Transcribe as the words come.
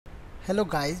Hello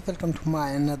guys, welcome to my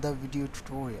another video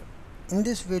tutorial. In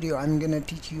this video I'm gonna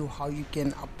teach you how you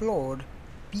can upload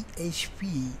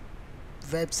PHP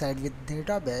website with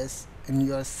database in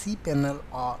your cPanel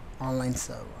or online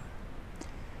server.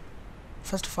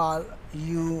 First of all,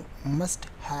 you must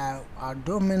have a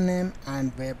domain name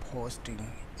and web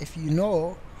hosting. If you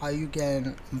know how you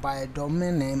can buy a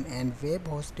domain name and web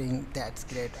hosting, that's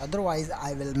great. Otherwise,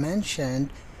 I will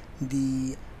mention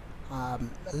the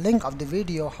link of the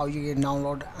video how you can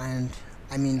download and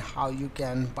how you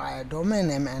can buy a domain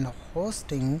name and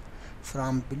hosting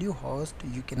from BlueHost.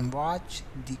 You can watch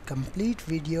the complete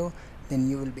video, then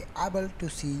you will be able to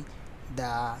see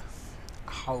the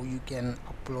how you can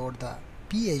upload the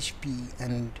PHP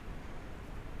and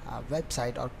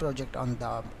website or project on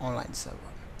the online server.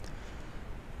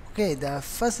 Okay, the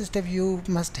first step, you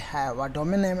must have a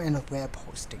domain name and a web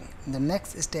hosting. The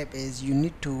next step is you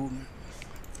need to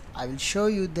I will show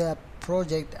you the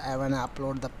project. I want to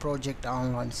upload the project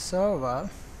online server.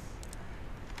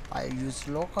 I use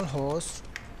localhost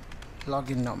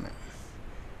login domain.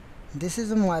 This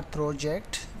is my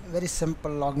project, very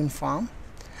simple login form.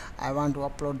 I want to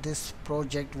upload this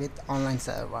project with online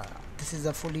server. This is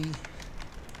a fully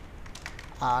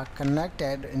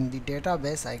connected in the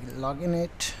database. I log in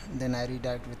it, then I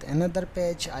redirect with another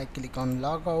page. I click on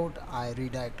logout, I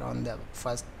redirect on the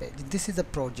first page. This is a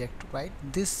project, right?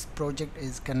 This project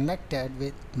is connected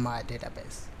with my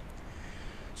database.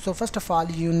 So first of all,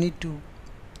 you need to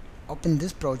open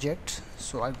this project.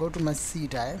 So I go to my C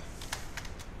drive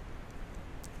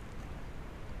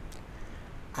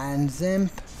and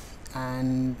XAMPP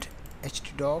and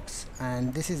htdocs,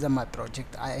 and this is my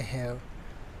project. I have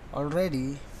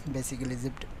already basically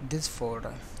zipped this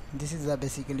folder. This is a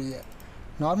basically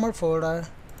normal folder.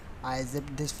 I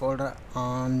zipped this folder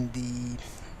on the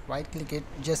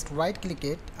just right click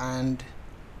it and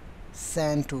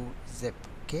send to zip.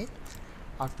 Okay,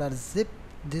 after zip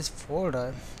this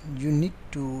folder, you need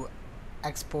to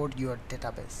export your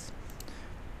database.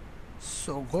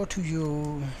 So go to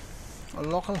your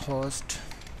localhost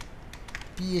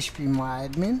PHP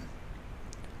myadmin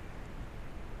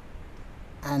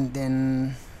and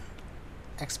then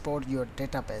export your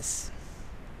database.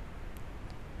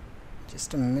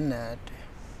 Just a minute.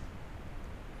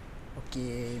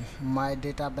 Okay, my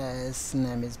database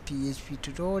name is PHP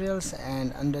tutorials,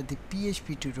 and under the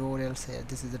PHP tutorials here,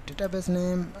 this is the database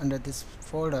name. Under this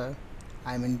folder,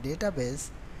 I'm in database,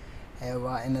 I have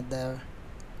another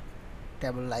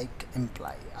table like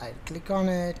employee. I click on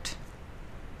it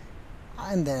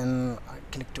and then I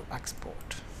click to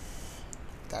export.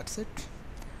 That's it.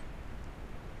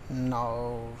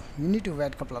 Now you need to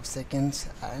wait a couple of seconds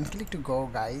and click to go,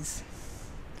 guys.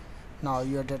 Now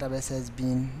your database has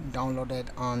been downloaded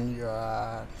on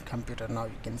your computer. Now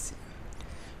you can see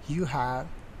you have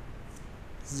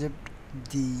zipped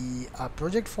the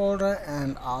project folder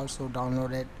and also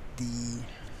downloaded the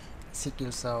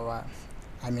SQL server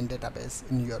database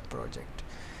in your project.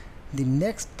 The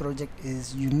next project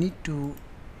is you need to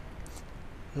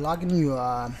log in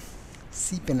your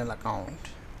cPanel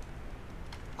account.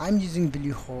 I'm using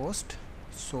BlueHost,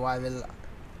 so I will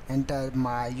enter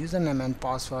my username and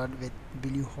password with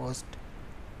BlueHost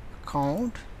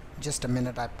account. Just a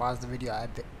minute, I pause the video, I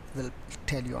will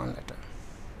tell you on later.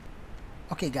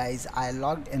 Okay guys, I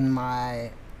logged in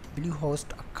my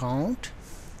BlueHost account.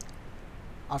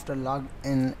 After log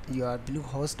in your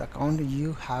BlueHost account,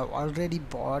 you have already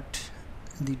bought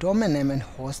the domain name and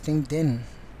hosting. Then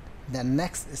the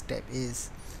next step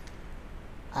is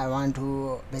I want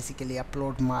to basically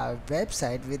upload my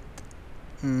website with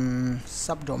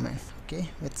subdomain. Okay,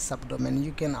 with subdomain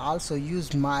you can also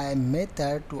use my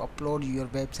method to upload your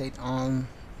website on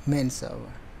main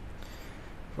server,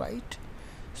 right?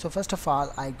 So first of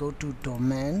all, I go to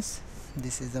domains.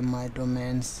 This is my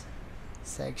domains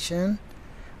section.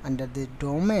 Under the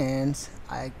domains,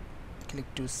 I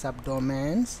click to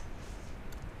subdomains.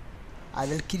 I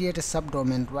will create a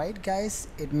subdomain, right guys?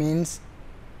 It means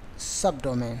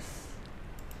subdomain.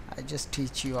 I just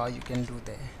teach you how you can do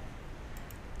that.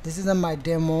 This is my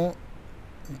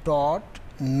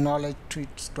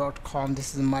demo.knowledgetweets.com.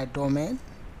 this is my domain.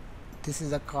 This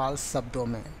is a called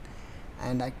subdomain,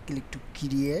 and I click to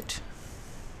create,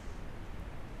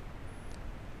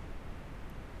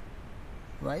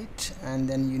 right? And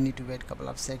then you need to wait a couple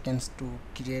of seconds to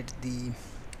create the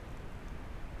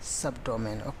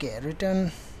subdomain. Okay,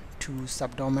 return to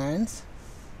subdomains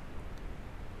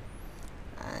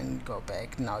and go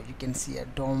back. Now you can see a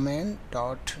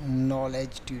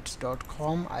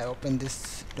domain.knowledgetweets.com. I open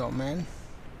this domain,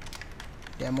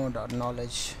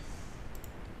 demo.knowledge.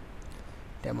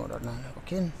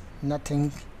 Okay,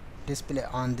 nothing display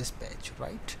on this page,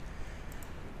 right?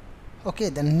 Okay,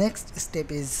 the next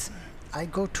step is I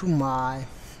go to my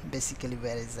basically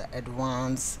where is the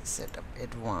advanced setup,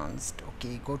 advanced.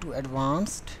 Okay, go to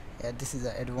advanced. This is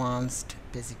the advanced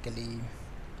basically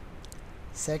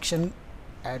section,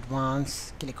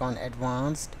 advanced. Click on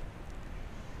advanced,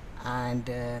 and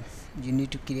you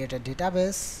need to create a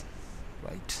database,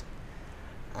 right?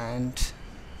 And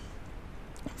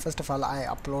first of all, I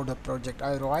upload a project.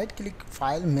 I right click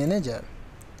file manager.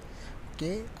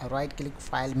 Okay, I right click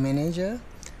file manager,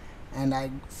 and I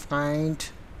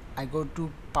go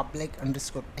to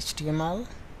public_html,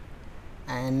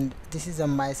 and this is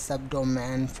my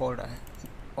subdomain folder.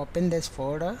 Open this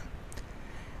folder,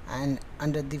 and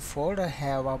under the folder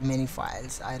have many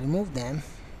files. I remove them,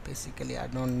 basically I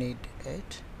don't need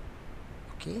it.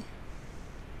 Okay,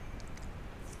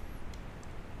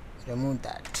 remove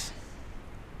that.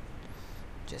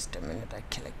 Just a minute, I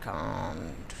click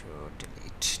on to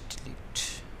delete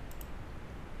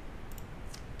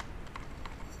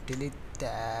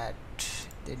that,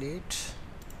 delete.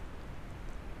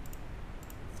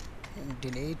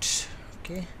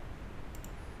 Okay,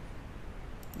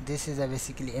 this is a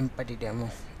basically empty demo,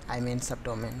 I mean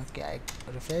subdomain. Okay, I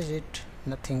refresh it,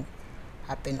 nothing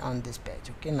happened on this page.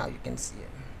 Okay, now you can see it,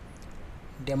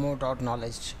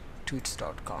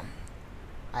 demo.knowledgetweets.com.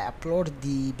 I upload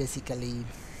the basically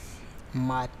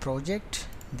my project.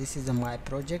 This is my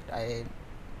project. I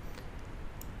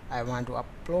want to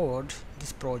upload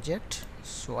this project,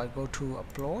 so I go to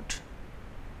upload,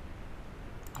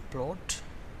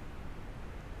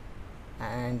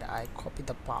 and I copy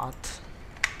the path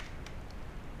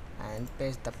and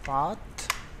paste the path.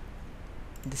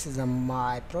 This is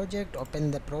my project.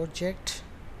 Open the project,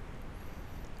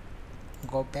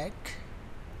 go back,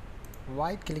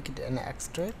 right click it and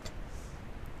extract,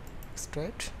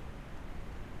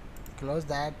 close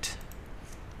that,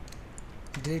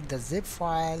 delete the zip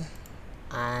file,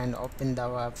 and open the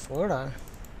web folder,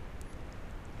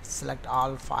 select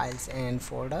all files and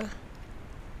folder,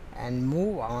 and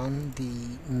move on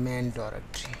the main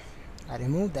directory. I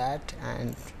remove that,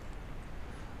 and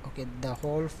okay, the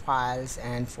whole files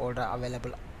and folder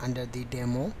available under the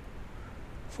demo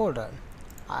folder.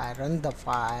 I run the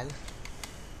file.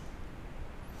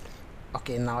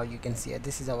 Okay, now you can see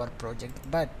this is our project,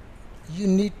 but you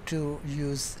need to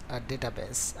use a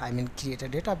database. I mean create a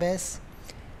database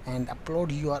and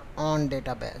upload your own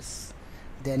database,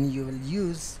 then you will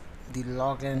use the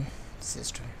login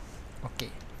system. Okay,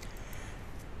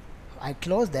 I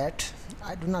close that.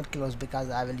 I do not close because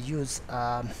I will use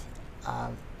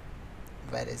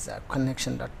where is a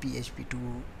connection.php to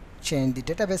change the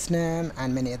database name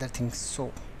and many other things.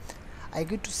 So I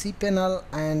go to Cpanel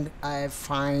and I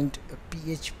find a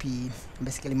PHP,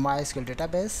 basically MySQL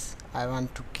database. I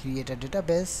want to create a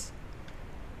database,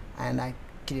 and I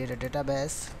create a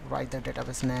database, write the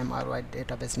database name. I write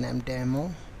database name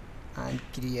demo and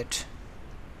create.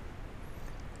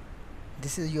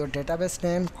 This is your database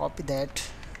name, copy that,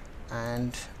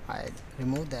 and I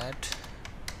remove that,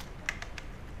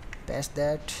 paste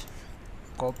that,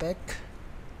 go back,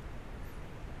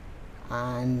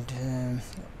 and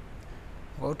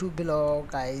go to below,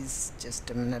 guys,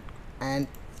 just a minute, and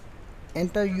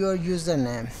enter your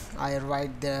username. I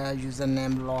write the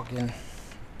username login.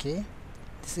 Okay,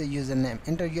 this is username.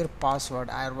 Enter your password.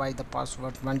 I write the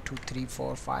password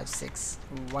 123456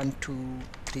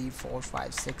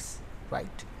 123456,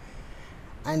 right?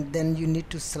 And then you need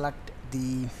to select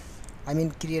the, I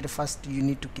mean create, first you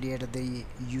need to create the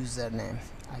username.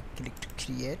 I click to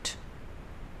create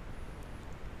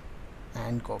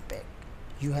and go back.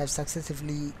 You have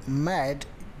successfully made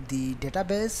the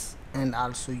database and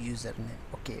also username.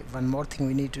 Okay, one more thing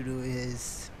we need to do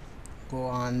is go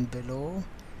on below,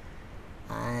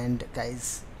 and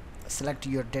guys, select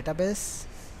your database.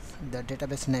 The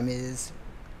database name is,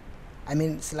 I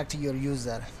mean select your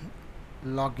user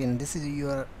login. This is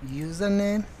your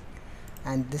username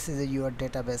and this is your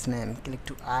database name. Click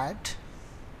to add.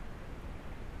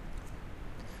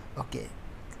 Okay,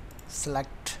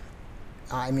 select,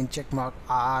 I mean check mark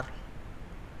R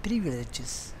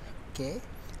privileges. Okay,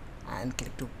 and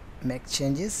click to make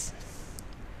changes.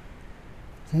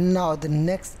 Now the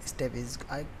next step is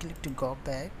I click to go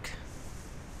back,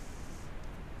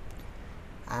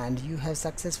 and you have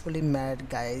successfully made,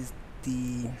 guys,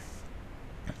 the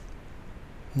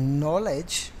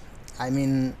knowledge, I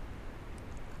mean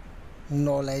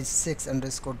knowledge 6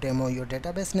 underscore demo, your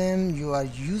database name. Your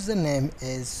username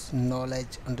is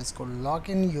knowledge underscore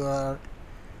login. Your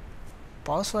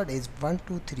password is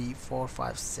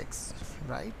 123456,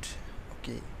 right?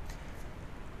 Okay,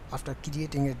 after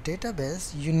creating a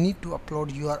database, you need to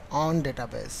upload your own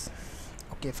database.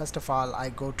 Okay, first of all, I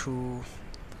copy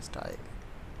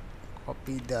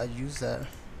the user.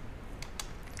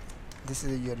 This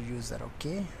is your user,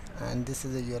 okay, and this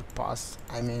is your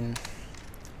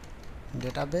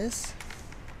database.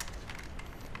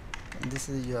 This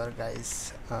is your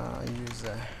guys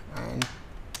user, and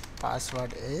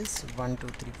password is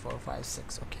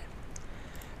 123456. Okay,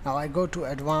 now I go to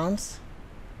advanced,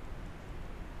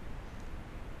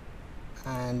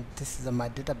 and this is my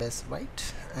database,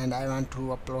 right? And I want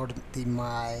to upload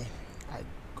I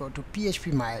go to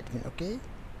PHP myadmin. Okay,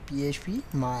 PHP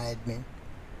myadmin,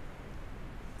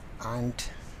 and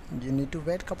you need to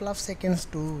wait a couple of seconds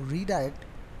to redirect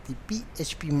the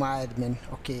PHP myadmin.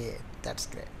 Okay, that's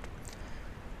great.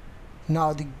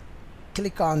 Now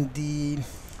click on the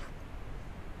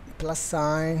plus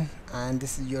sign, and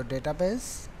this is your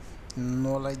database,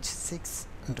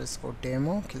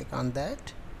 knowledge6_demo. click on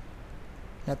that.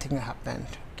 Nothing happened.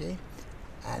 Okay,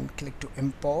 and click to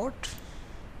import,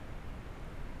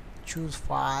 choose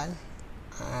file,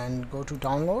 and go to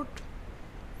download.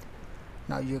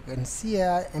 Now you can see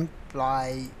here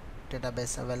employee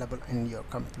database available in your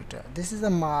computer. This is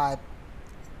my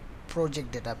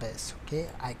project database. Okay,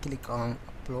 I click on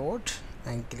upload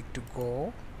and click to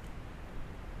go.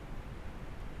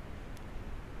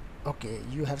 Okay,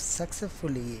 you have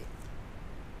successfully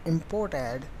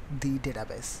imported the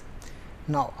database.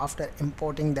 Now after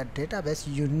importing that database,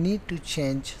 you need to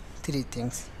change three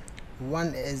things.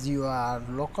 One is your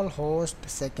local host,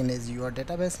 second is your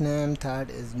database name,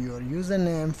 third is your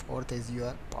username, fourth is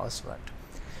your password.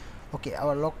 Okay,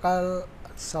 our local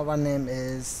server name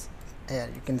is here,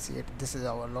 you can see it. This is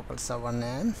our local server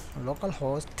name,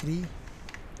 localhost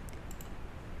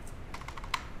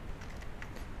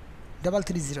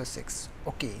 3306.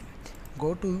 Okay,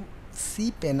 go to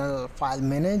Cpanel file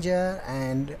manager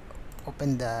and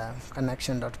open the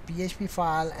connection.php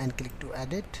file and click to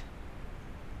edit,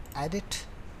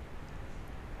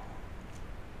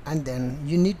 and then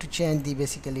you need to change the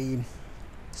basically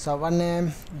server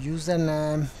name,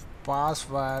 username,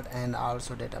 password, and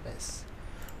also database.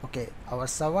 Okay, our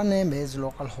server name is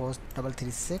localhost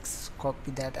 336. Copy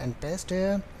that and paste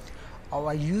here.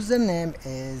 Our username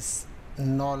is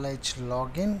knowledge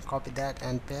login. Copy that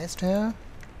and paste here.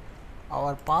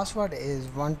 Our password is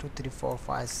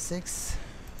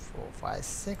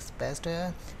 123456. Paste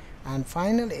here. And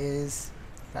final is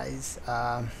guys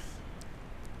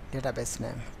database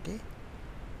name. Okay,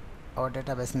 our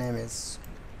database name is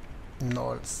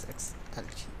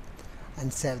null6lg,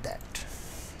 and save that.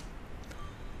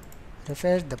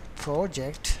 Refresh the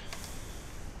project,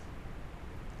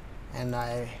 and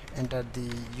I enter the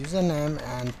username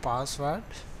and password.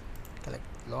 Click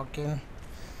login.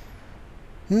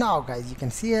 Now guys, you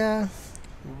can see here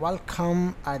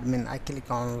welcome admin. I click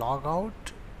on logout.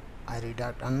 I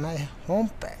redirect on my home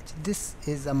page. This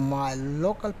is my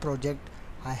local project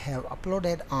I have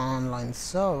uploaded online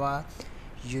server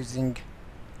using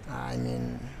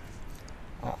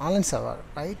online server,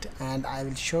 right? And I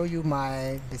will show you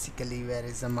my basically where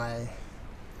is I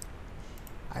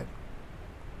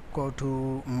go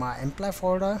to my employee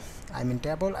folder,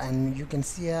 table, and you can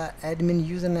see here admin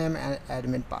username and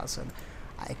admin password.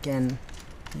 I can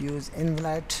use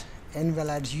invalid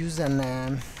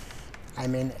username,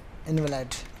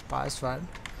 invalid password.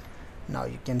 Now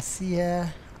you can see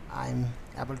here I'm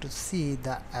able to see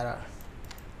the error.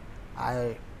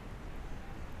 I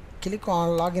click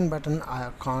on login button,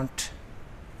 I can't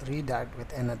redirect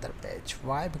with another page.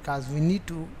 Why? Because we need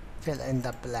to fill in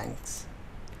the blanks.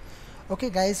 Okay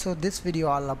guys, so this video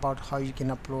all about how you can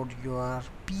upload your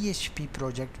PHP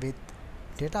project with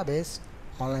database,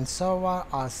 online server,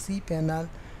 or Cpanel.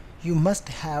 You must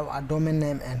have a domain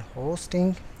name and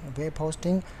hosting, web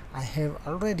hosting. I have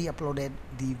already uploaded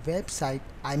the website,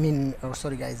 I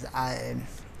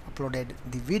uploaded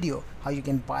the video how you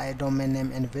can buy a domain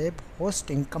name and web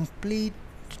hosting complete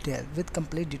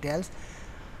details.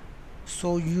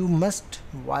 So you must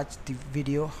watch the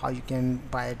video how you can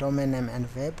buy a domain name and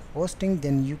web hosting.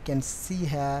 Then you can see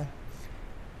here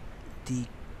the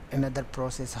another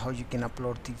process how you can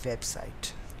upload the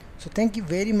website. So thank you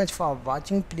very much for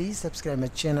watching. Please subscribe my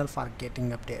channel for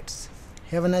getting updates.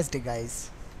 Have a nice day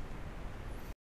guys.